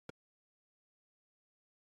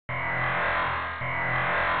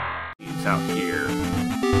It's out here.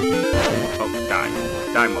 Oh, die.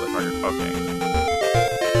 Die, motherfucker.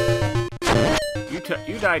 Okay.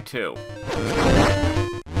 You died too.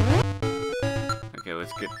 Okay,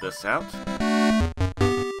 let's get this out.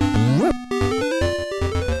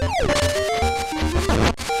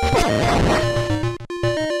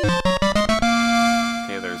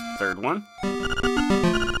 Okay, there's the third one.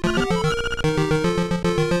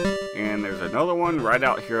 And there's another one right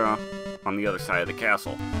out here on the other side of the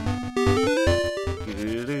castle.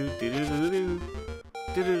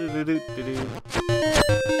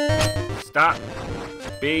 Stop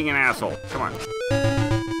being an asshole. Come on.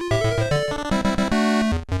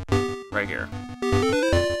 Right here.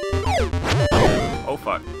 Oh,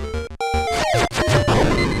 fuck.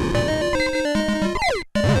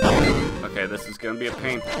 Okay, this is gonna be a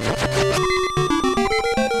pain.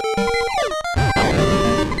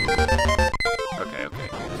 Okay.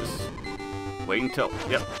 Just wait until...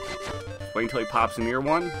 Yep. Wait until he pops near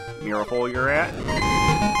one. Near a hole you're at.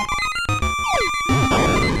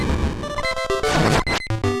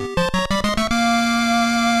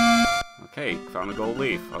 Okay, found a gold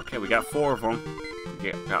leaf. Okay, we got 4 of them.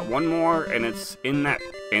 Yeah, got one more, and it's in that...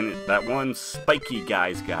 And that one spiky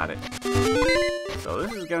guy's got it. So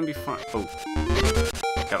this is gonna be fun. Oh.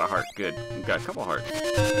 Got a heart. Good. We've got a couple hearts.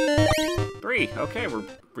 3. Okay,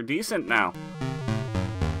 we're decent now.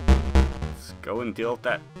 Let's go and deal with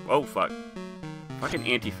that. Oh, fuck. Fucking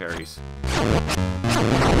anti-fairies.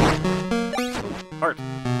 Heart.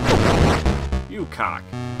 You cock.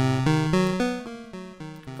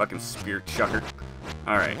 Fucking spear chucker.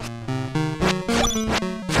 Alright.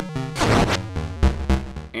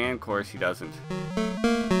 And of course he doesn't.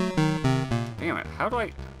 Damn it, how do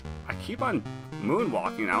I keep on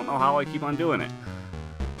moonwalking. I don't know how I keep on doing it.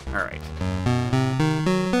 Alright.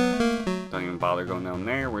 Don't even bother going down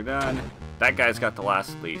there, we're done. That guy's got the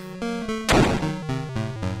last leaf.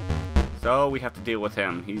 So we have to deal with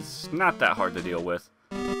him. He's not that hard to deal with.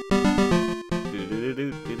 And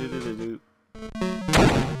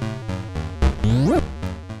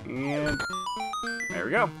there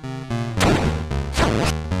we go.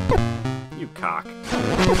 You cock.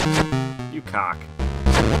 You cock.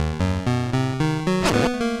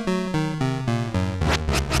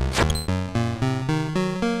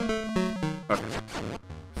 Okay.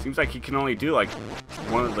 Seems like he can only do like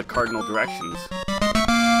one of the cardinal directions.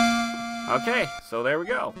 Okay, so there we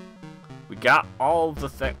go. We got all the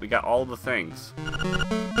things.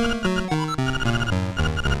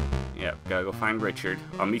 Yep, gotta go find Richard.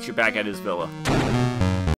 I'll meet you back at his villa.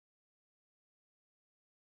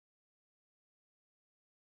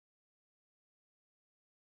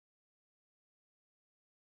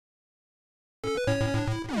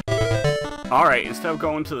 Alright, instead of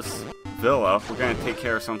going to the villa, we're gonna take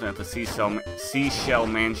care of something at the seashell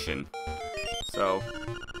mansion. So,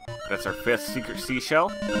 that's our 5th secret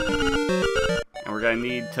seashell. And we're gonna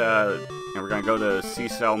we're gonna go to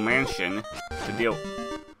seashell mansion to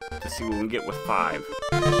see what we can get with 5.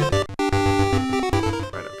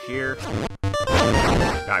 Right up here.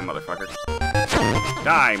 Die, motherfucker.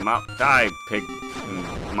 Die, pig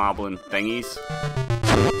moblin thingies.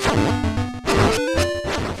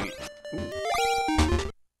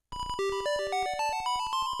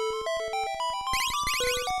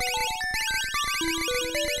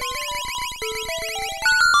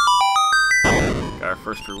 Our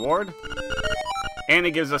first reward, and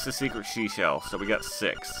it gives us a secret seashell, so we got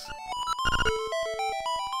 6.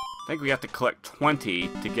 I think we have to collect 20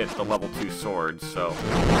 to get the level 2 swords, so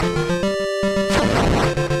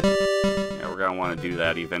yeah, we're gonna want to do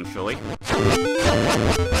that eventually.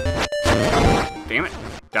 Damn it,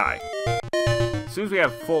 die. As soon as we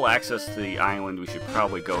have full access to the island, we should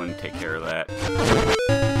probably go and take care of that.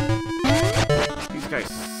 These guys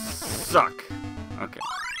suck. Okay.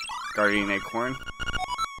 Guardian Acorn.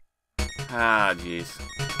 Ah, jeez.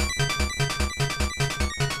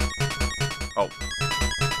 Oh.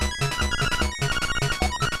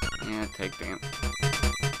 Yeah, take damn.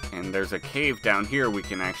 And there's a cave down here we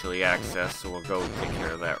can actually access, so we'll go take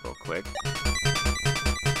care of that real quick.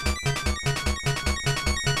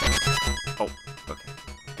 Oh, okay.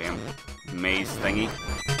 Damn maze thingy.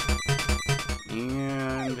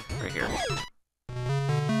 And right here.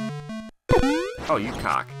 Oh, you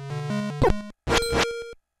cock.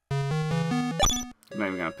 I'm not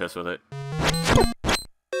even gonna piss with it.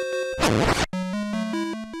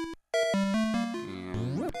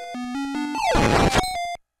 And...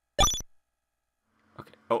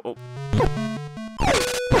 okay. Oh.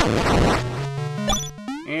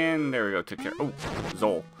 And there we go. Took care. Oh,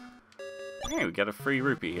 Zol. Hey, we got a free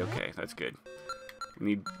rupee. Okay, that's good.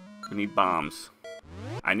 We need bombs.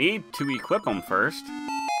 I need to equip them first.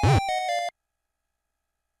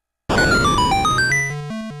 There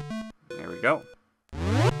we go.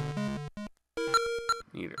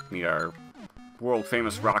 Need our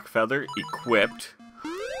world-famous rock feather equipped.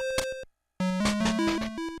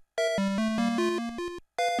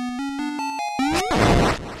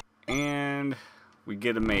 And we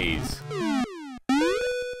get a maze.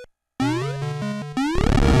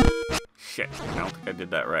 Shit, I don't think I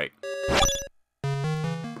did that right.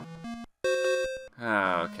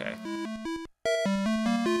 Okay.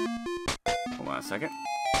 Hold on a second.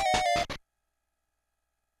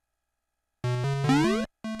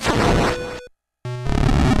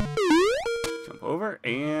 Jump over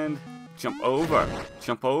and jump over.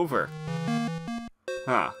 Jump over.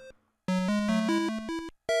 Huh.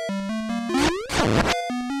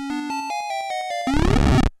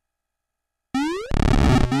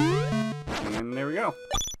 And there we go.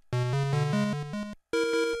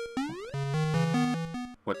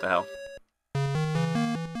 What the hell?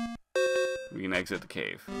 We can exit the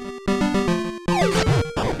cave.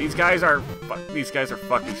 These guys are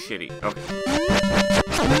fucking shitty. Okay.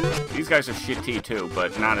 These guys are shitty too,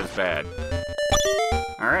 but not as bad.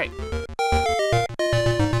 Alright.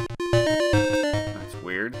 That's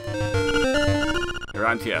weird. You're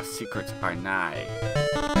onto your secrets are nigh.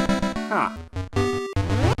 Huh.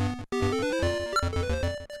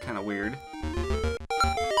 It's kinda weird.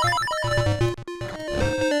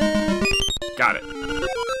 Got it.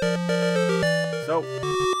 So,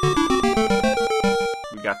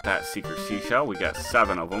 we got that secret seashell. We got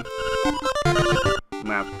 7 of them.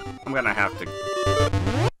 I'm gonna have to...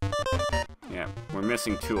 Yeah, we're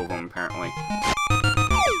missing 2 of them apparently.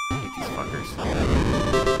 Hate these fuckers.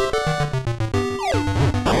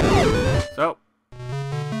 So,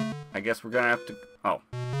 I guess we're gonna have to... Oh.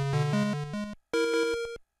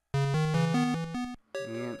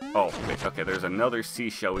 And, oh, wait, okay, there's another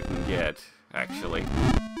seashell we can get, actually.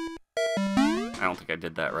 I don't think I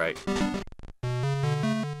did that right.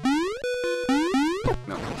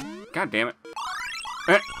 No. God damn it.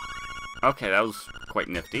 Okay, that was quite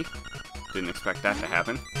nifty. Didn't expect that to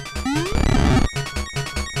happen.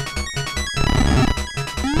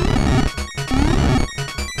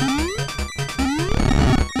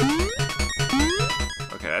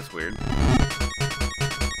 Okay, that's weird.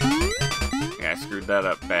 Yeah, I screwed that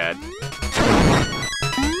up bad.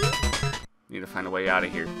 Need to find a way out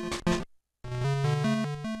of here.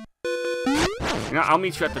 You know, I'll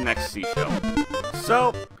meet you at the next seashell.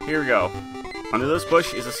 So, here we go. Under this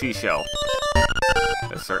bush is a seashell.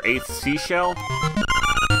 That's our 8th seashell.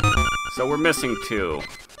 So we're missing 2.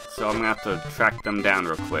 So I'm gonna have to track them down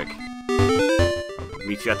real quick. I'll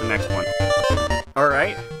meet you at the next one.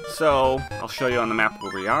 Alright, so I'll show you on the map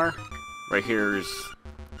where we are. Right here's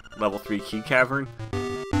level 3 key cavern.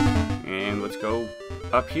 And let's go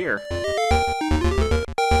up here.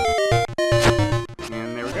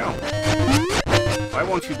 And there we go. Why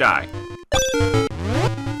won't you die?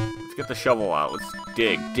 Let's get the shovel out. Let's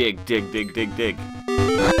dig, dig, dig, dig, dig, dig.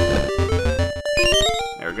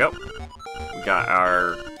 There we go. We got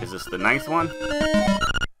our... Is this the 9th one?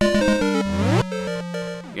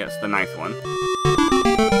 Yes, the 9th one.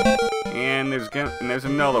 And there's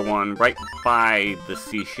another one right by the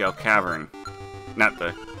seashell cavern. Not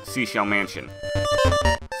the seashell mansion.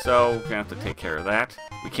 So, we're gonna have to take care of that.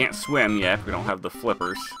 We can't swim yet. We don't have the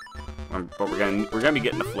flippers. But we're gonna be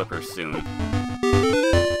getting the flippers soon.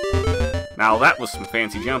 Now that was some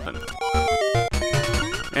fancy jumping.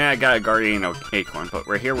 And I got a guardian acorn, but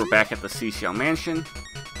right here we're back at the seashell mansion,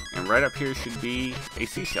 and right up here should be a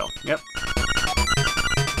seashell. Yep.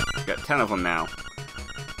 We've got 10 of them now.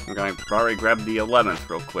 I'm gonna already grab the 11th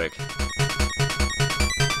real quick.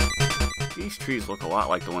 These trees look a lot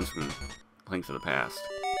like the ones from Link to the Past.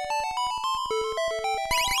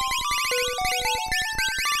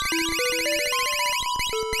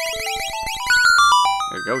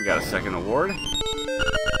 There we go, we got a second award.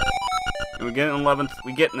 And we get an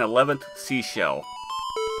 11th seashell.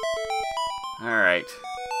 Alright.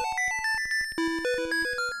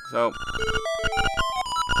 So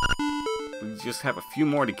we just have a few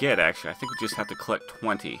more to get, actually. I think we just have to collect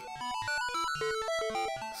 20.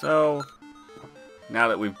 So now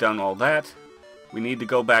that we've done all that, we need to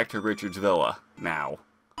go back to Richard's Villa now.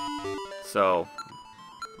 So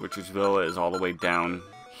Richard's Villa is all the way down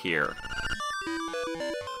here.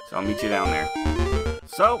 So I'll meet you down there.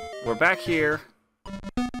 So, we're back here.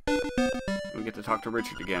 We get to talk to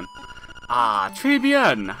Richard again. Ah, très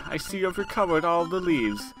bien! I see you've recovered all the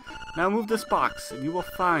leaves. Now move this box, and you will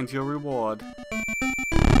find your reward.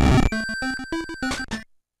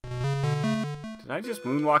 Did I just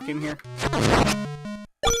moonwalk in here?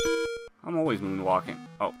 I'm always moonwalking.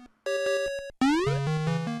 Oh.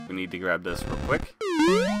 We need to grab this real quick.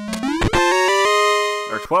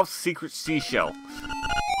 Our 12th secret seashell.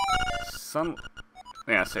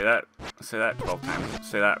 Yeah, say that 12 times.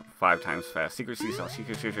 Say that 5 times fast. Secret seashell.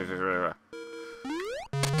 Secret seashell.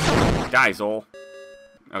 Die, Zol.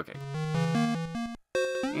 Okay.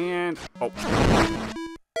 And oh.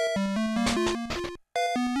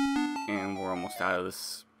 And we're almost out of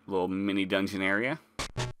this little mini dungeon area.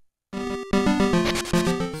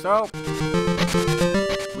 So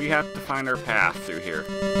we have to find our path through here.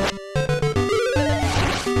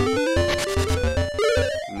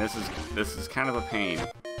 And this is kind of a pain.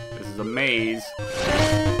 This is a maze.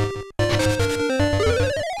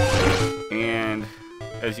 And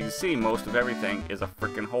as you can see, most of everything is a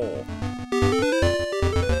frickin' hole.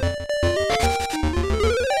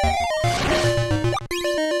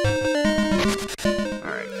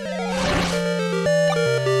 Alright.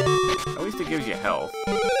 At least it gives you health.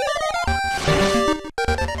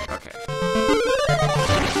 Okay.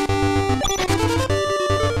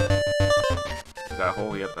 Is that a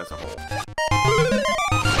hole? Yep, that's a hole.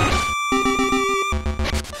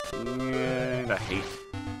 And I hate.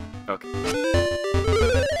 Okay.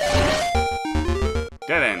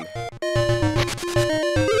 Dead end.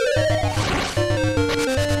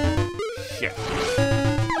 Shit.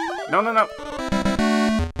 No, no, no.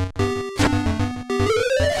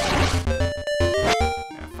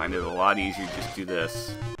 I find it a lot easier to just do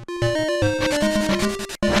this.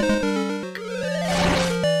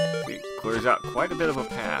 It clears out quite a bit of a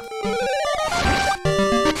path.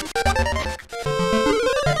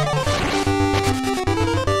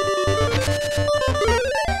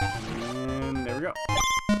 And there we go.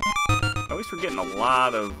 At least we're getting a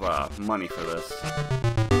lot of money for this.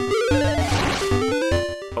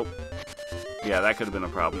 Oh. Yeah, that could have been a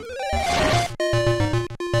problem.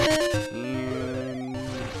 And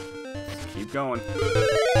let's keep going.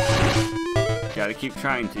 Gotta keep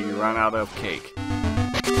trying till you run out of cake.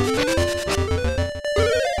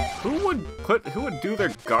 Who would do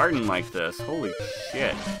their garden like this? Holy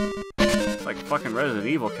shit. It's like fucking Resident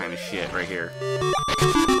Evil kind of shit right here.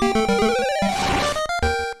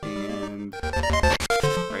 And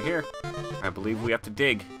right here, I believe we have to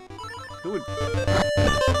dig. Who would...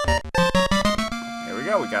 There we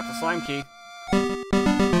go, we got the slime key.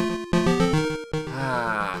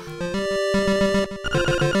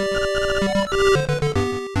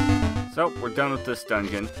 So, we're done with this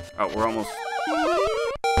dungeon. Oh, we're almost...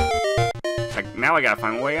 Now I gotta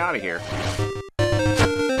find a way out of here.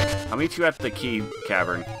 I'll meet you at the key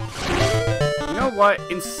cavern. You know what?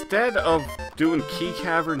 Instead of doing key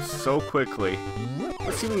caverns so quickly,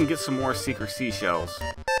 let's see if we can get some more secret seashells.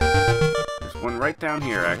 There's one right down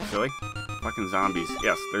here, actually. Fucking zombies.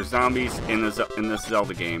 Yes, there's zombies in this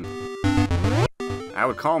Zelda game. I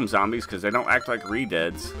would call them zombies because they don't act like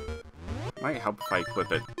re-deads. Might help if I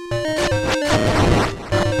equip it.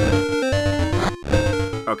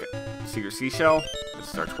 Okay, secret seashell. This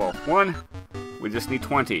is our 12th one. We just need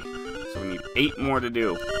 20, so we need 8 more to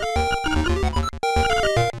do.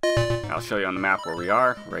 I'll show you on the map where we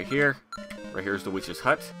are. Right here. Right here's the witch's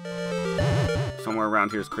hut. Somewhere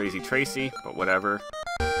around here is Crazy Tracy, but whatever.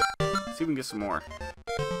 Let's see if we can get some more.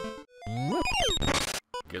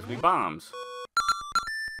 Gives me bombs.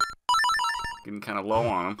 Getting kind of low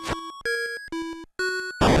on them.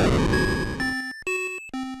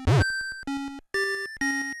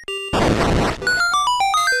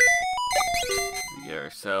 We get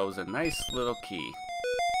ourselves a nice little key.